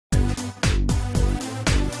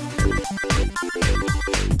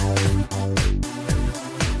Howdy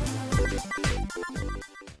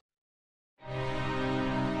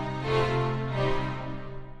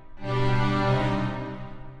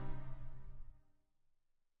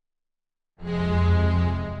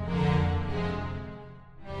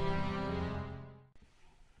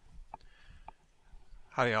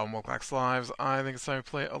y'all, Mojang Lives. I think it's time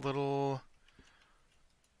to play a little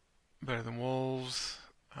better than wolves.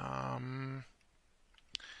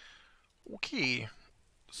 Okay,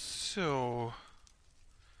 so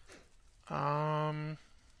I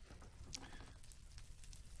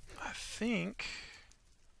think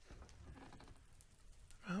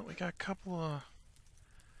we got a couple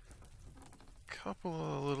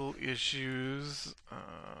of little issues.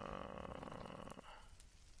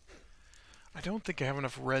 I don't think I have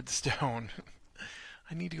enough redstone.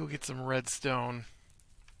 I need to go get some redstone.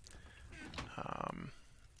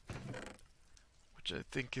 Which I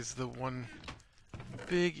think is the one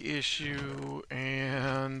big issue,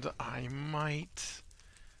 and I might...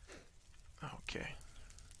 Okay. I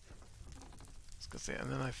was gonna say,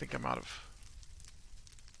 and then I think I'm out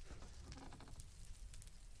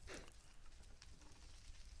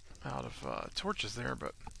of torches there,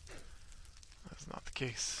 but that's not the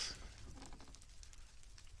case.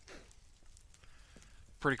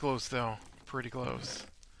 Pretty close, though. Pretty close.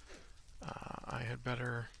 I had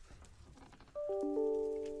better...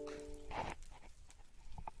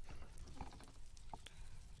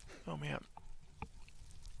 Oh, man.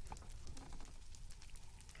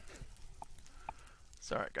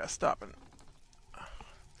 Sorry, gotta stop and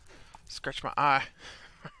scratch my eye.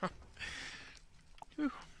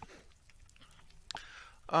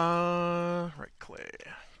 Right, clay.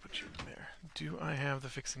 Put you in there. Do I have the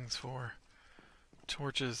fixings for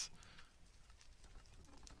torches?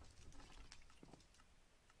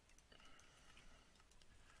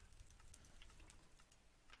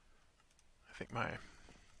 I think my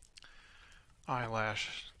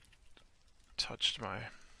eyelash touched my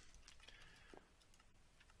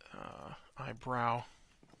eyebrow,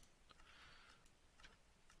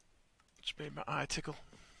 which made my eye tickle.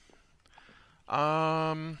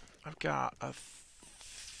 I've got a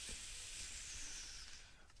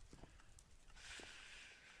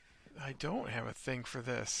I don't have a thing for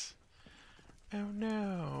this. Oh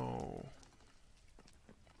no.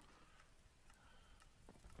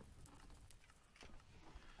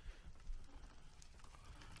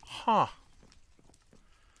 Huh.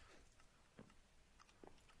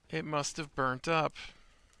 It must have burnt up.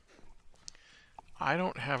 I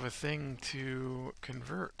don't have a thing to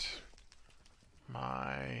convert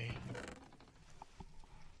my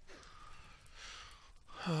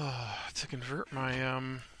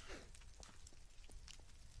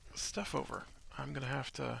stuff over. I'm gonna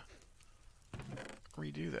have to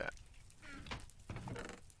redo that.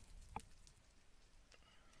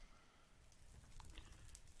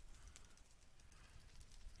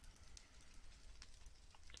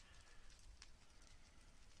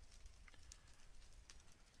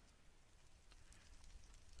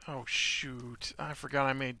 Oh shoot, I forgot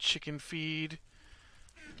I made chicken feed.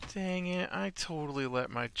 Dang it, I totally let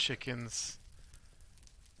my chickens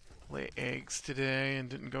lay eggs today and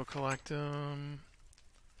didn't go collect them.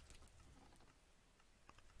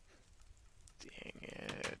 Dang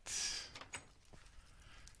it.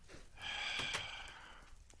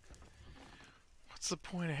 What's the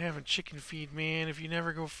point of having chicken feed, man, if you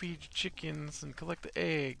never go feed your chickens and collect the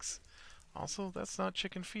eggs? Also, that's not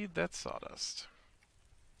chicken feed, that's sawdust.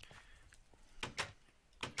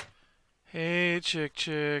 Hey,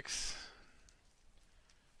 chicks.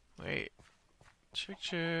 Wait.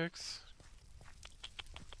 Chicks.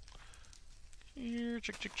 Here,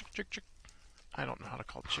 chick. I don't know how to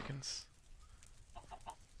call chickens.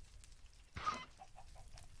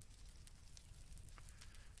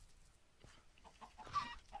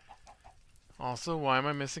 Also, why am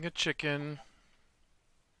I missing a chicken?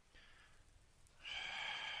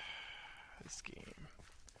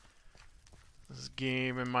 This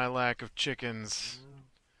game and my lack of chickens.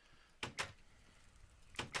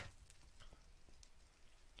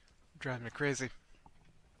 Driving me crazy.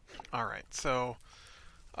 Alright, so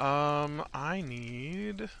I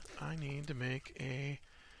need to make a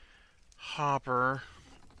hopper.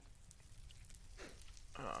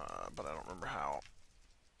 But I don't remember how.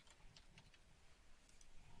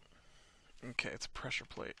 Okay, it's a pressure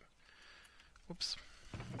plate. Whoops.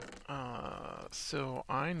 So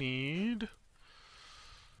I need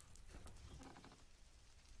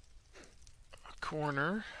a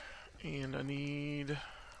corner, and I need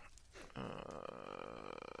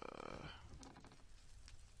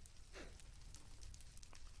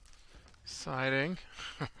Siding.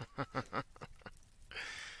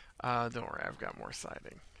 Don't worry, I've got more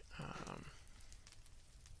siding.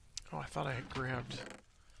 Oh, I thought I had grabbed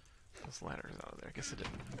those ladders out of there. I guess I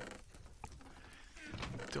didn't.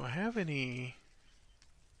 Do I have any...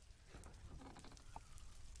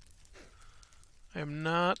 I am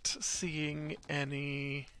not seeing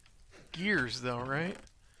any gears though, right?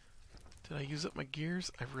 Did I use up my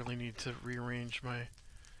gears? I really need to rearrange my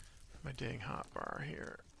dang hotbar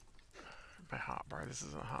here. My hotbar, this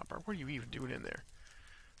isn't a hotbar. What are you even doing in there?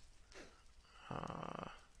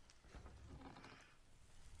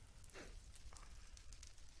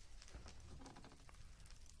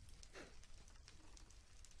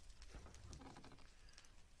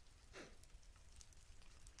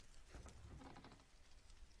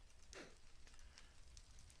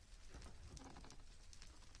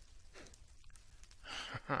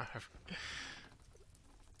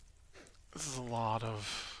 This is a lot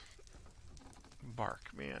of bark,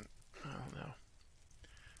 man. I don't know.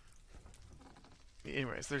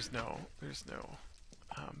 Anyways, there's no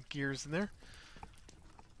gears in there.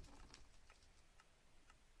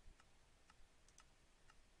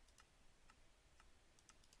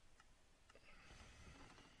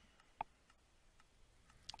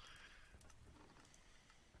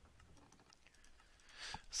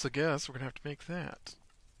 So guess we're gonna have to make that.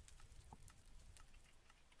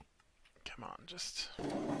 Come on, just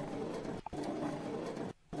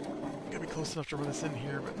gotta be close enough to run this in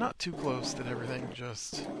here, but not too close that everything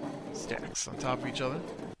just stacks on top of each other,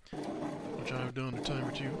 which I've done a time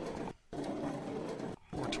or two,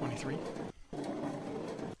 or 23.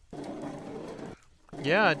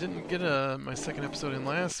 Yeah, I didn't get my second episode in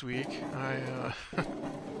last week. I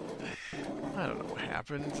don't know what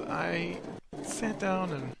happened. I sat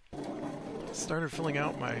down and started filling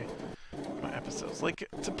out my episodes. Like,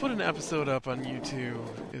 to put an episode up on YouTube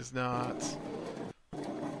is not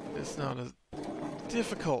a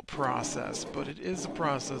difficult process, but it is a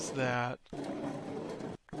process that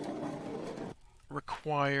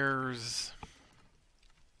requires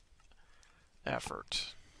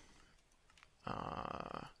effort.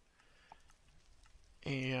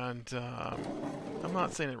 And I'm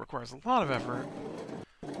not saying it requires a lot of effort,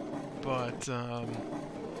 but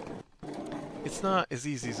it's not as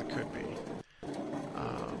easy as it could be.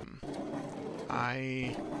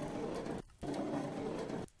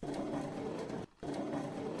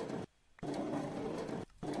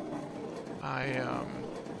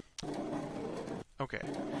 Okay,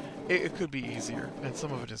 it could be easier, and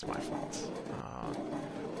some of it is my fault.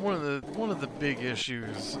 One of the big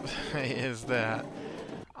issues is that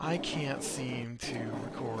I can't seem to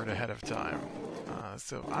record ahead of time.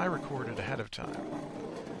 So if I recorded ahead of time,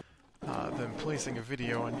 then placing a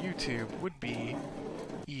video on YouTube would be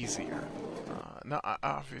easier. Now,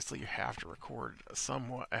 obviously, you have to record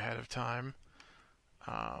somewhat ahead of time,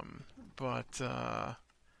 but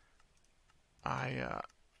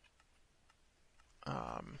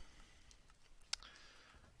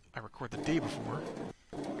I record the day before,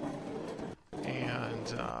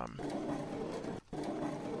 and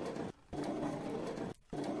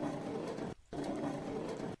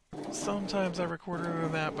sometimes I record earlier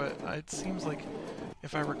than that, but it seems like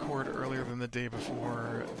if I record earlier than the day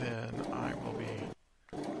before, then I will be...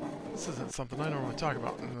 This isn't something I normally talk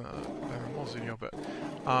about in the most video, but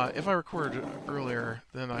if I record earlier,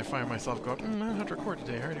 then I find myself going, I don't have to record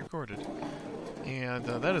today, I already recorded. And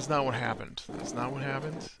that is not what happened. That's not what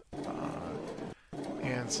happened.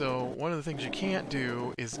 And so one of the things you can't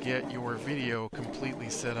do is get your video completely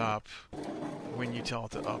set up when you tell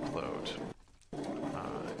it to upload.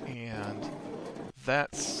 And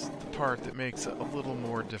that's the part that makes it a little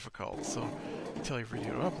more difficult. So you tell your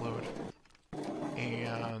video to upload,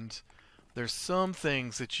 and there's some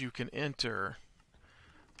things that you can enter,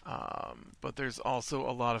 but there's also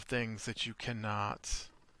a lot of things that you cannot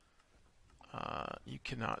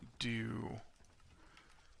do,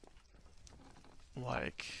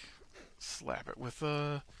 like slap it with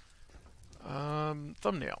a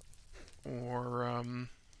thumbnail, or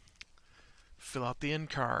fill out the end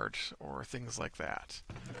card, or things like that.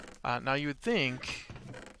 Now you'd think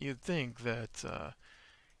that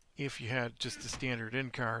if you had just a standard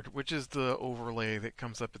end card, which is the overlay that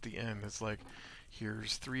comes up at the end, it's like,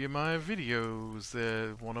 here's 3 of my videos,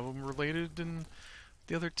 one of them related and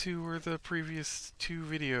the other 2 are the previous 2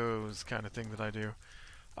 videos, kind of thing that I do.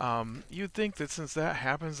 You'd think that since that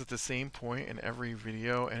happens at the same point in every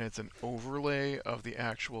video, and it's an overlay of the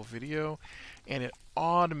actual video, and it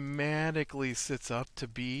automatically sits up to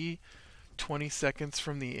be 20 seconds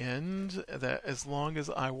from the end, that as long as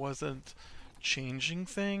I wasn't changing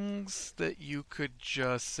things that you could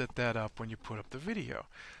just set that up when you put up the video.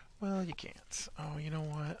 Well, you can't. Oh, you know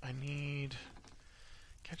what? Can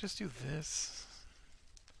I just do this?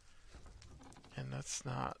 And that's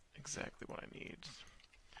not exactly what I need.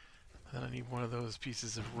 Then I need one of those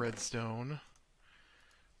pieces of redstone.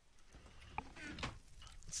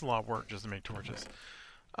 It's a lot of work just to make torches.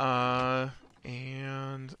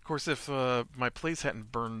 And of course, if my place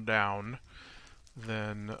hadn't burned down,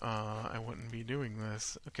 then I wouldn't be doing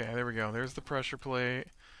this. Okay, there we go. There's the pressure plate.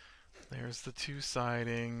 There's the two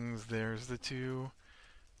sidings. There's the two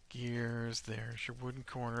gears. There's your wooden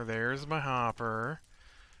corner. There's my hopper.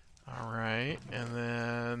 Alright, and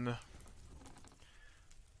then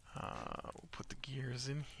we'll put the gears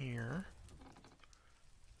in here.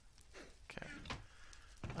 Okay.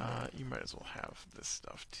 You might as well have this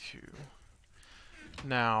stuff too.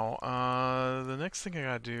 Now, the next thing I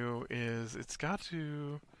gotta do is it's got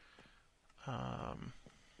to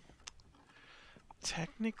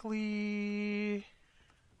technically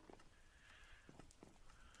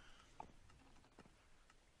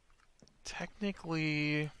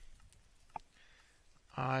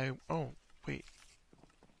oh wait,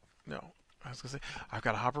 no, I was gonna say I've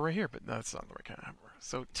got a hopper right here, but that's not the right kind of hopper.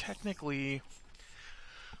 So technically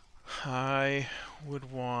I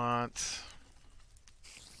would want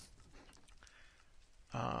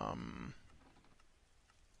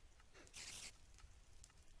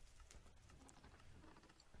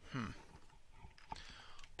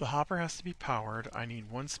the hopper has to be powered. I need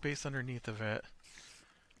one space underneath of it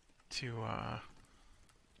to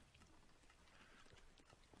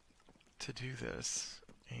do this,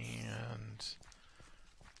 and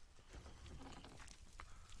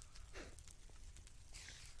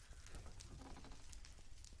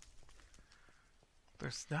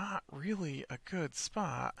there's not really a good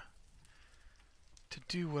spot to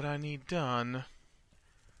do what I need done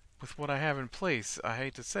with what I have in place. I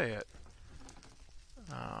hate to say it.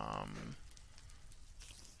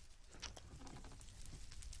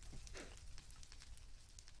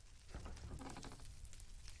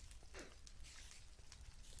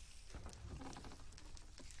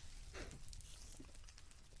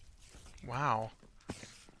 Wow.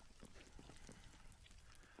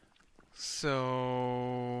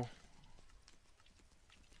 So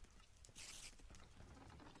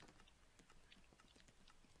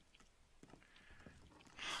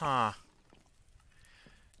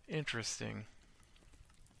interesting.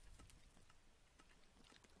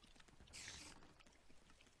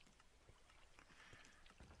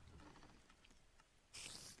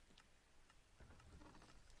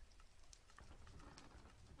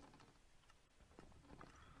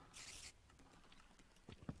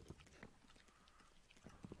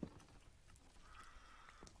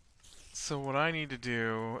 So what I need to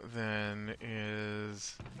do then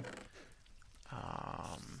is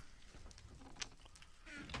I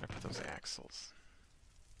put those axles.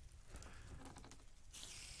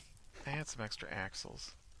 Add some extra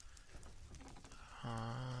axles.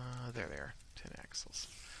 There they are. 10 axles.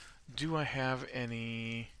 Do I have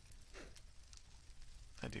any?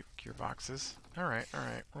 I do. Gearboxes. Alright,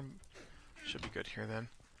 alright. Should be good here then.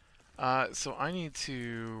 So I need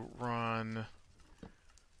to run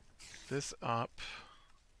this up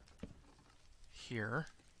here,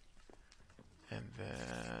 and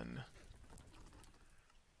then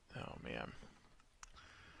oh man.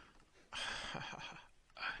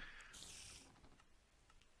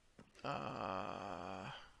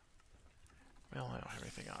 Well, I don't have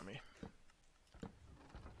anything on me.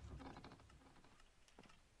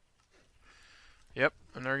 Yep,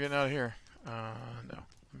 I'm never getting out of here. No,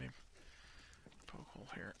 let me poke a hole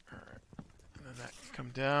here. Alright. And then that can come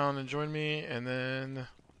down and join me, and then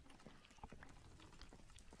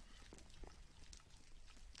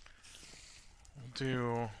we'll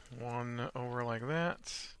do one over like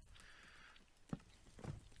that.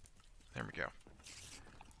 There we go.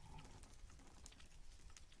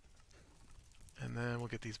 And then we'll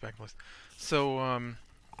get these back in place. So,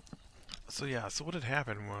 so yeah, so what had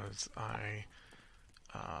happened was I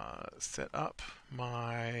set up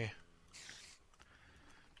my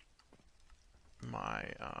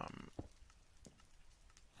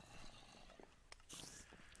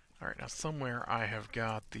alright, now somewhere I have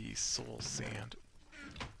got the soul sand.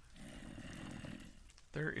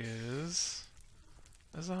 There is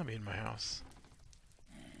a zombie in my house.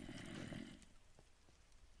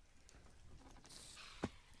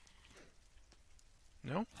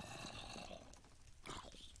 No?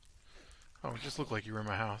 Oh, it just looked like you were in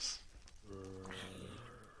my house.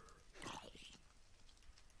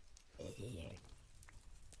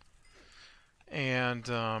 And,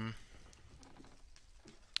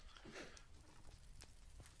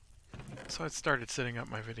 So I started setting up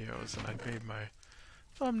my videos, and I'd made my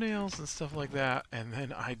thumbnails and stuff like that, and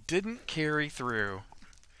then I didn't carry through.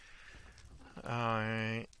 But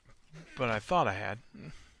I thought I had.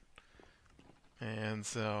 And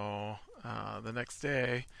so the next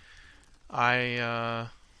day, okay,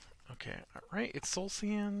 right, it's soul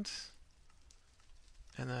sand,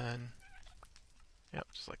 and then, yep,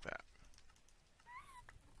 just like that.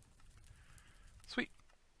 Sweet.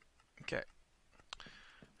 Okay.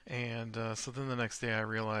 And so then the next day I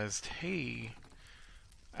realized, hey,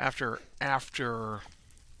 after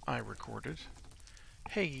I recorded,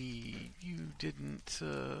 hey, you didn't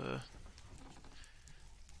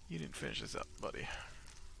finish this up, buddy.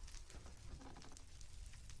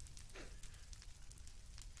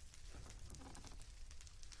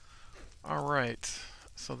 Alright,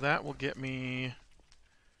 so that will get me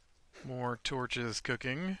more torches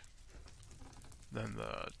cooking than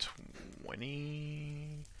the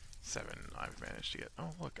 27 I've managed to get.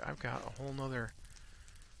 Oh, look, I've got a whole nother.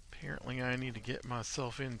 Apparently, I need to get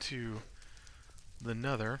myself into the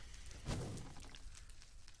nether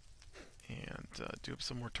and do up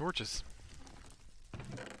some more torches.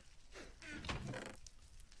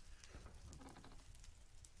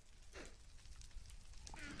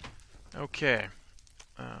 Okay,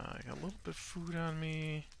 I got a little bit of food on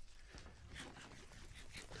me.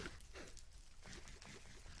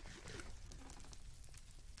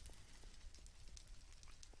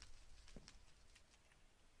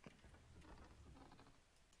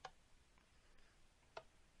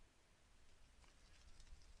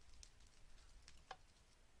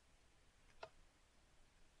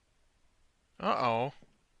 Uh-oh.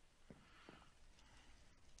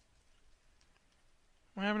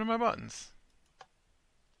 What happened to my buttons?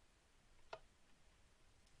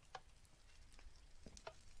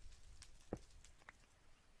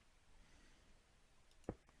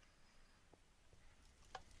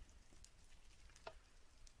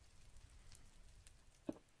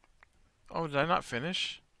 Oh, did I not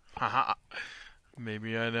finish? Haha.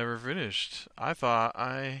 Maybe I never finished. I thought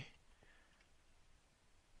I...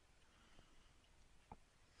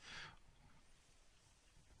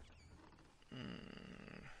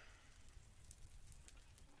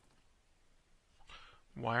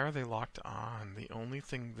 Why are they locked on? The only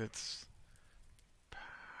thing that's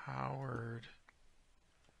powered...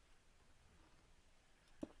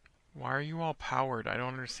 Why are you all powered? I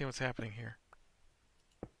don't understand what's happening here.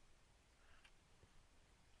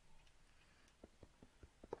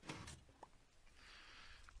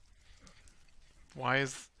 Why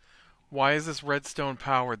is this redstone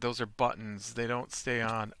powered? Those are buttons. They don't stay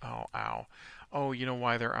on. Oh, ow. Oh, you know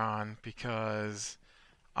why they're on? Because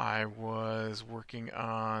I was working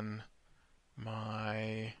on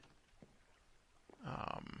my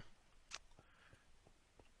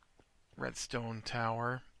redstone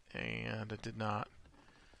tower, and I did not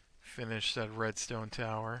finish that redstone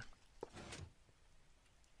tower.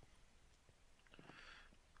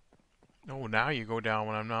 Oh, now you go down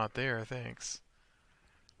when I'm not there. Thanks.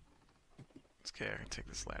 It's okay, I can take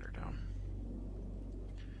this ladder down.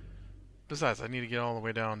 Besides, I need to get all the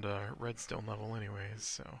way down to redstone level anyways,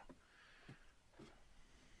 so...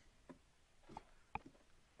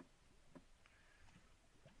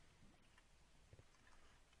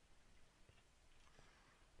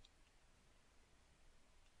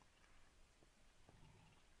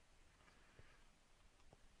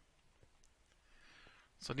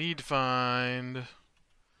 So I need to find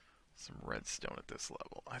some redstone at this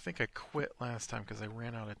level. I think I quit last time because I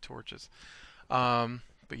ran out of torches.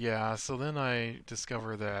 But yeah, so then I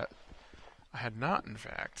discovered that I had not, in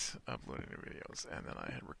fact, uploaded any videos. And then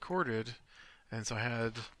I had recorded, and so I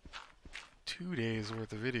had 2 days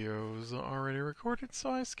worth of videos already recorded,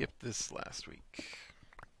 so I skipped this last week.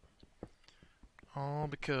 All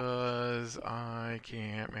because I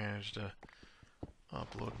can't manage to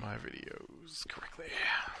upload my videos correctly.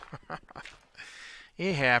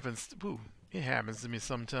 It happens. It happens to me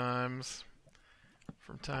sometimes,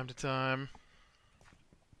 from time to time.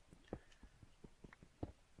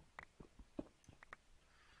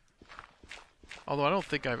 Although I don't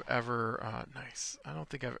think I've ever I don't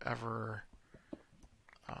think I've ever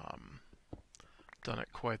done it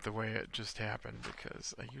quite the way it just happened,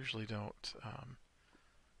 because I usually don't.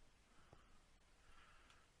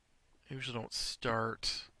 I usually don't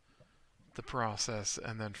start the process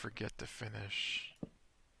and then forget to finish.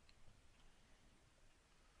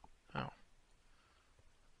 Oh.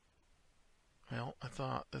 Well, I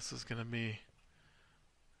thought this was going to be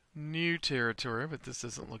new territory, but this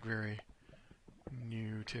doesn't look very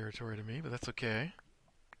new territory to me, but that's okay.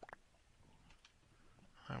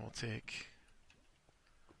 I will take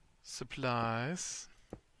supplies.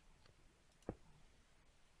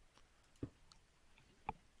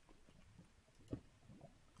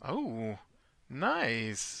 Oh,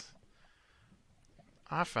 nice.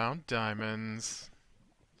 I found diamonds.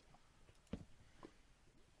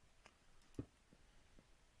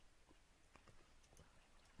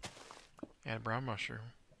 And a brown mushroom.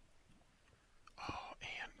 Oh,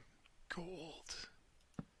 and gold.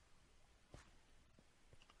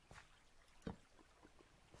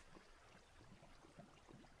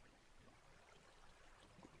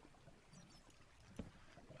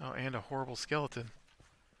 Oh, and a horrible skeleton.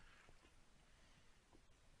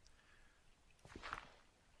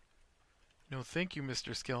 No, thank you,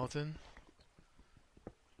 Mr. Skeleton.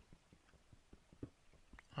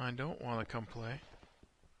 I don't want to come play.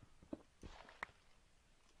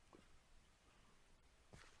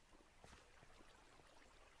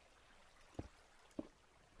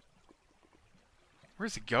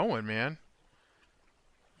 Where's he going, man?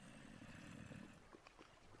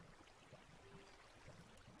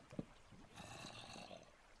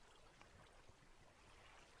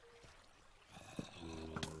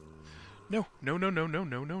 No, no, no, no, no,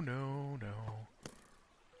 no, no, no, no.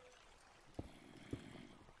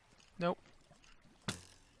 Nope.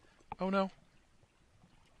 Oh no.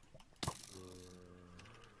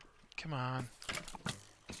 Come on.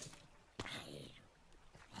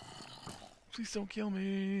 Please don't kill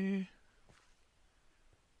me.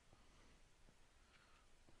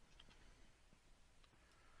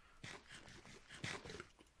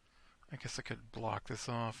 I guess I could block this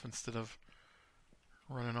off instead of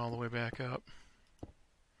running all the way back up.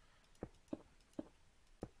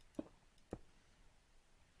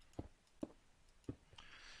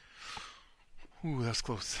 Ooh, that's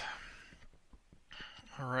close.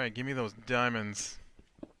 Alright, give me those diamonds.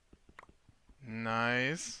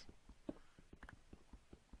 Nice.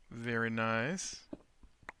 Very nice.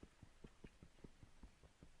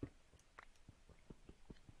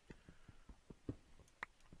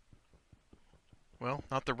 Well,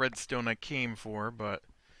 not the redstone I came for, but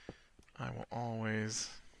I will always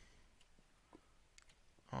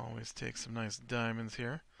take some nice diamonds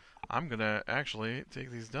here. I'm gonna actually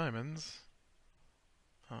take these diamonds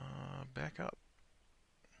back up,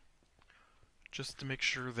 just to make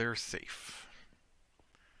sure they're safe.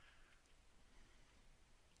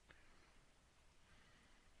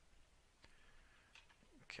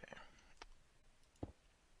 Okay.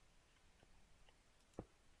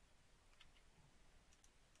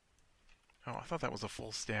 Oh, I thought that was a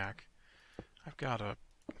full stack. I've got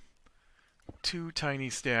two tiny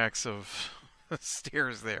stacks of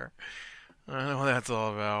stairs there. I don't know what that's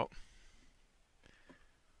all about.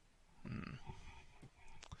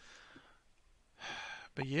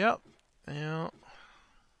 But yep, yeah.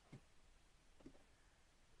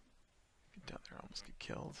 Get down there, almost get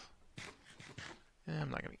killed. Yeah,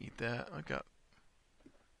 I'm not gonna eat that. I've got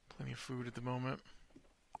plenty of food at the moment.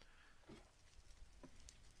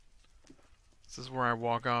 This is where I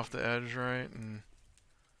walk off the edge, right, and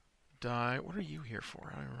die. What are you here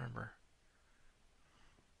for? I don't remember.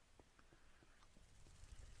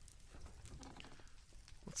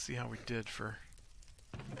 Let's see how we did for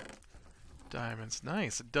diamonds.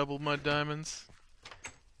 Nice, double mud diamonds.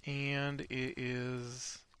 And it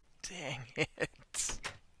is... Dang it.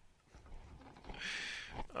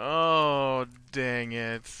 Oh, dang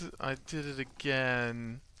it. I did it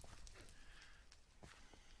again.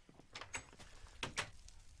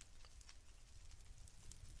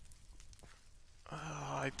 Oh,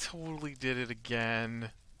 I totally did it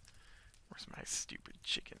again. Where's my stupid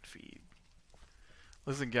chicken feed?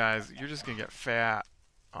 Listen, guys, you're just gonna get fat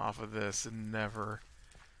off of this and never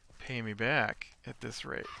pay me back at this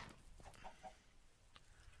rate.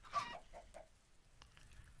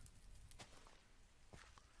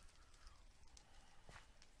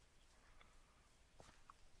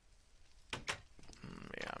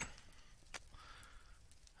 Man.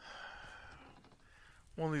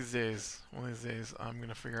 One of these days, I'm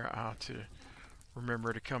gonna figure out how to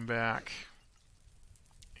remember to come back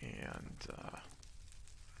and,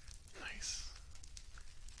 nice.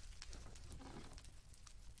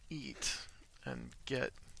 Eat and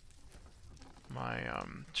get my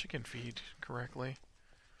chicken feed correctly.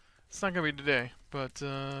 It's not gonna be today, but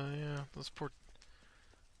yeah,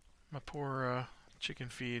 my poor chicken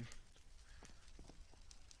feed.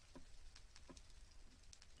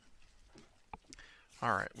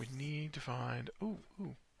 All right, we need to find. Oh,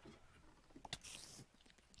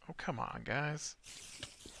 come on, guys.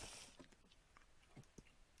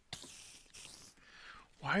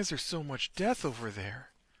 Why is there so much death over there?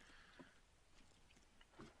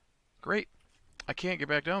 Great. I can't get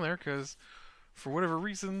back down there because, for whatever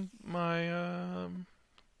reason, my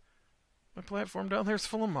platform down there is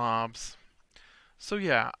full of mobs. So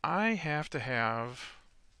yeah, I have to have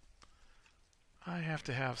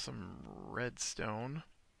some redstone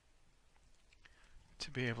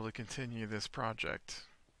to be able to continue this project.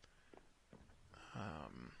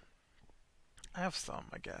 I have some,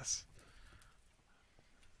 I guess.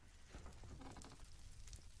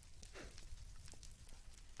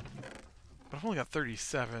 But I've only got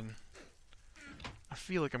 37. I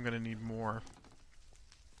feel like I'm going to need more.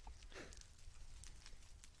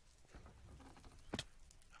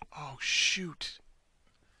 Oh, shoot.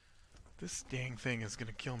 This dang thing is going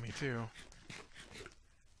to kill me, too.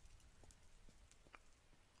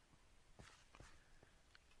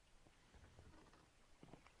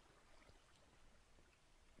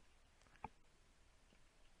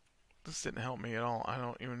 This didn't help me at all. I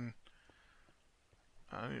don't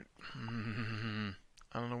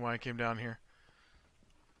know why I came down here.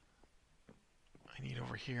 I need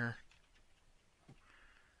over here.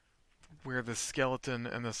 Where the skeleton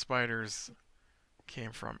and the spiders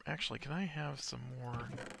came from. Actually, can I have some more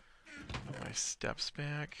of my steps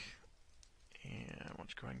back? And why don't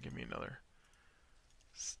you go ahead and give me another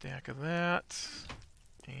stack of that.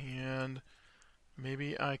 And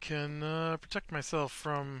maybe I can protect myself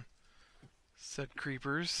from said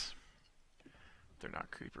creepers. They're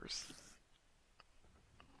not creepers.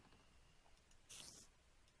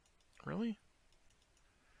 Really?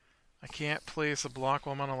 I can't place a block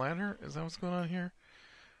while I'm on a ladder? Is that what's going on here?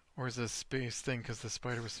 Or is this space thing because the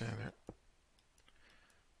spider was standing there?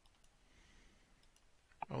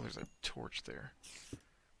 Oh, there's a torch there.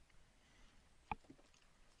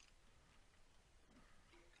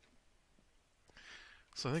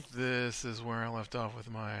 So I think this is where I left off with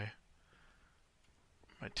my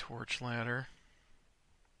torch ladder.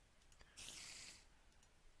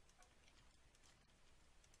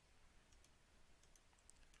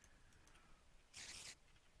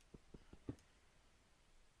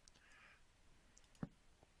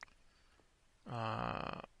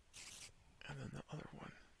 And then the other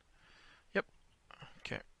one. Yep.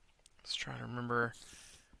 Okay. Let's try to remember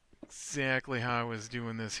exactly how I was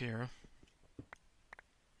doing this here.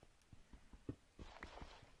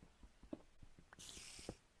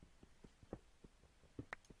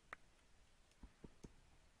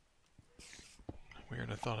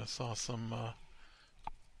 Weird, I thought I saw some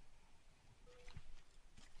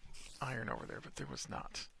iron over there, but there was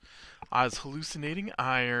not. I was hallucinating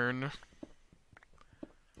iron.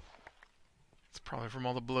 It's probably from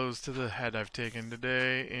all the blows to the head I've taken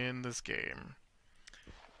today in this game.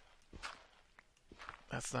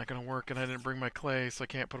 That's not going to work, and I didn't bring my clay, so I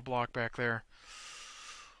can't put a block back there.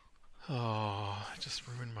 Oh, I just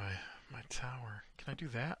ruined my tower. Can I do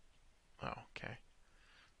that? Oh, okay.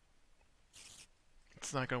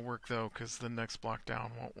 It's not going to work, though, because the next block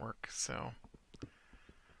down won't work, so...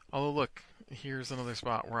 Although, look, here's another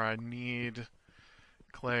spot where I need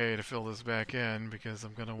clay to fill this back in, because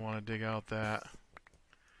I'm going to want to dig out that...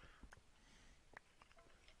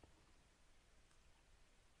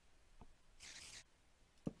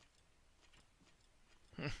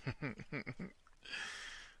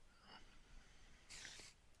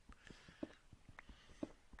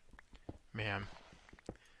 Man.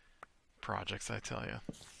 Projects, I tell you.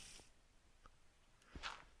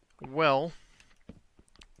 Well...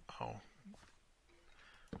 Oh.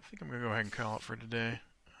 I think I'm going to go ahead and call it for today.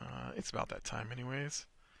 It's about that time anyways.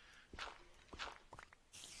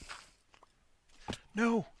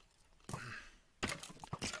 No!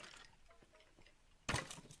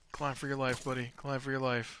 Climb for your life, buddy. Climb for your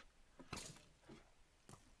life.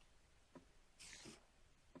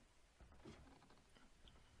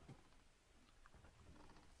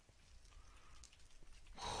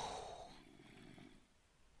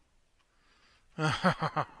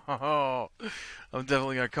 Oh, I'm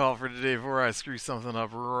definitely going to call it for today before I screw something up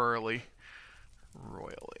royally.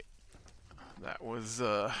 That was,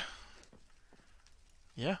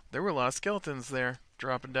 yeah, there were a lot of skeletons there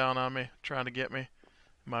dropping down on me, trying to get me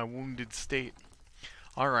in my wounded state.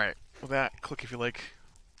 Alright, with that, click if you like.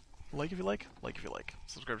 Like if you like. Like if you like.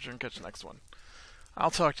 Subscribe, share, and catch the next one. I'll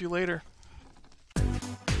talk to you later.